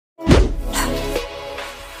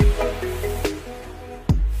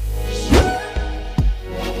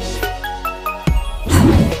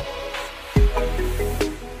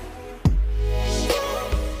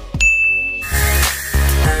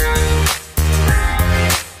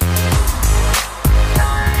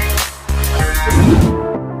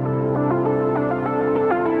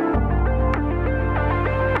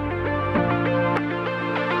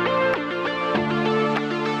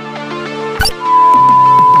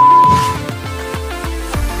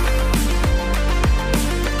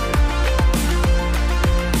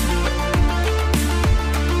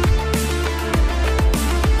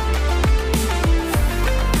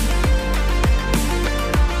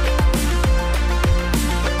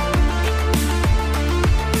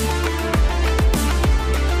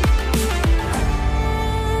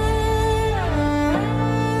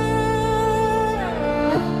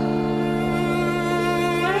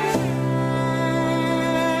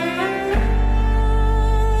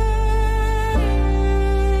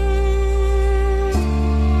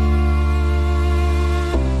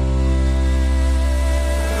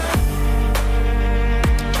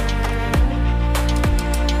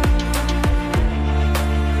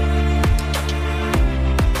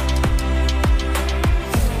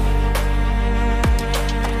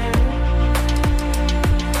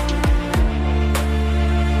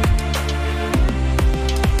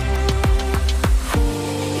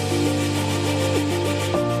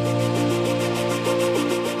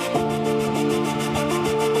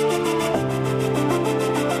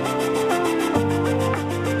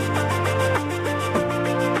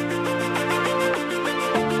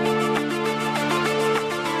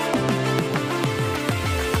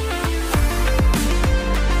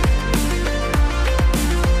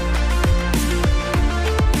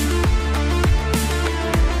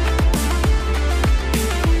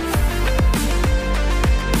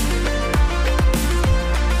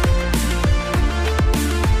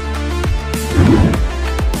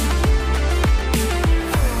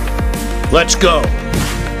Let's go.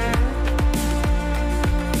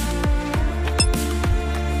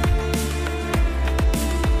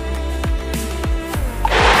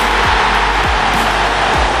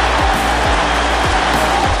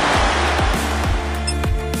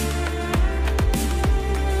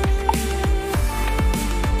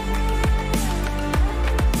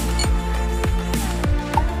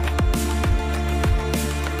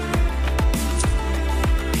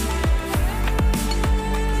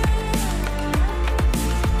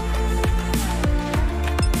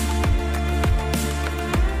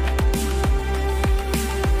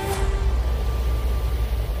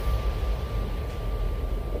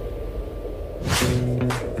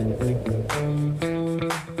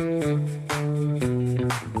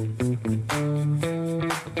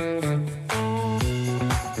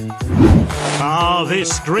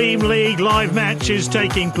 This Dream League live match is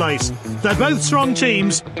taking place. They're both strong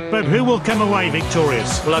teams, but who will come away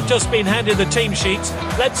victorious? Well, I've just been handed the team sheets.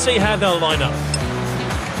 Let's see how they'll line up.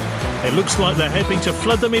 It looks like they're hoping to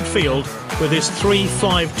flood the midfield with this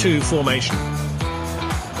 3-5-2 formation.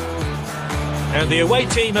 And the away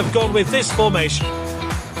team have gone with this formation.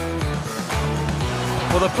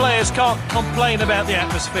 Well, the players can't complain about the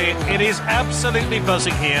atmosphere. It is absolutely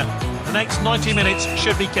buzzing here. The next 90 minutes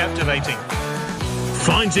should be captivating.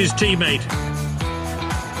 Finds his teammate.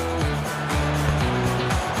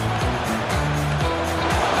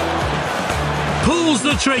 Pulls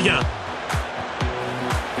the trigger.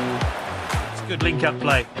 It's a good link-up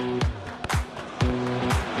play.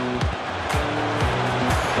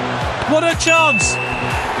 What a chance!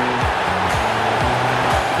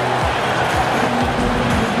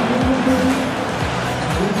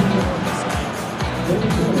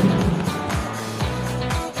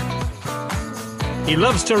 He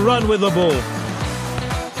loves to run with the ball.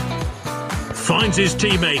 Finds his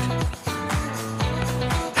teammate.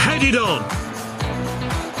 Headed on.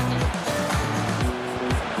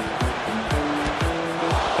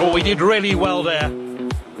 Oh, he did really well there.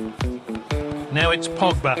 Now it's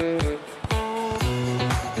Pogba.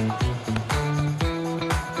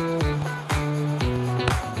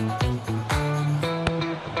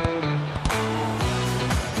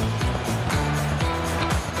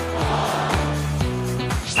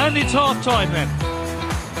 And it's half-time then.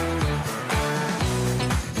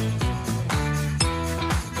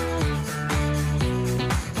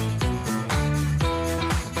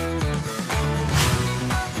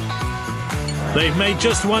 They've made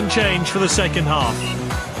just one change for the second half.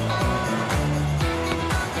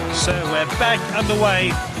 So we're back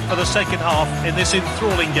underway for the second half in this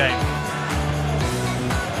enthralling game.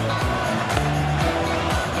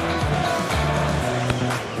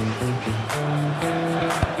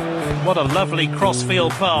 What a lovely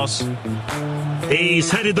cross-field pass. He's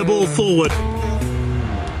headed the ball forward.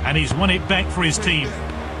 And he's won it back for his team.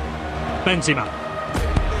 Benzema.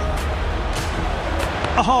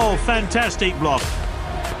 Oh, fantastic block.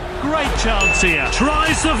 Great chance here.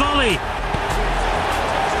 Tries the volley.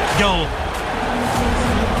 Goal.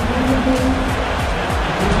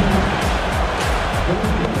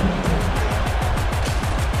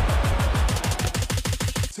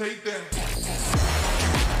 Take that.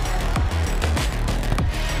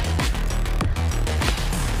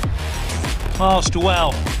 Passed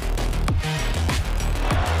well.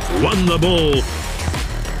 Won the ball.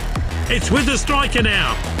 It's with the striker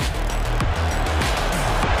now.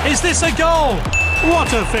 Is this a goal?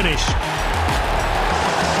 What a finish.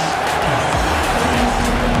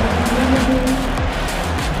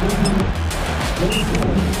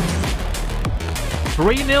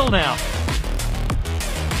 Three 0 now.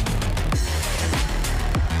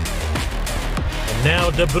 And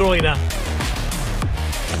now De Bruyne.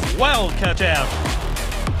 Well cut out.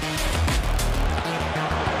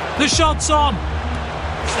 The shot's on.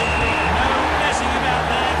 Simply no messing about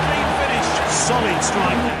there. Clean finish. Solid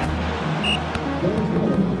strike there.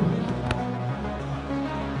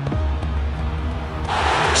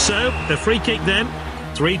 So, the free kick then.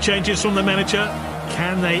 3 changes from the manager.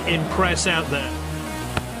 Can they impress out there?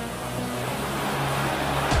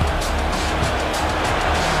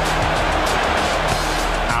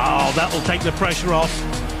 Oh, that'll take the pressure off.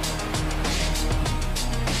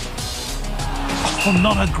 Oh,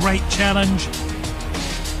 not a great challenge.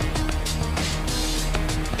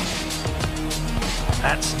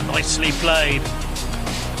 That's nicely played.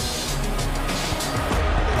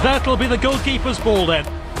 That'll be the goalkeeper's ball then.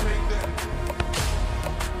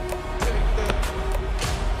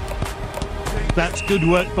 That's good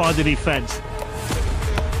work by the defence.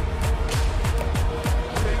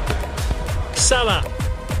 Salah.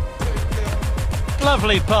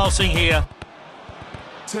 Lovely passing here.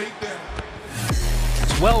 Take that.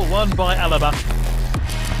 Well won by Alaba.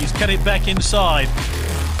 He's cut it back inside.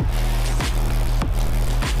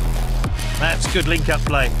 That's good link-up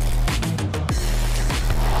play.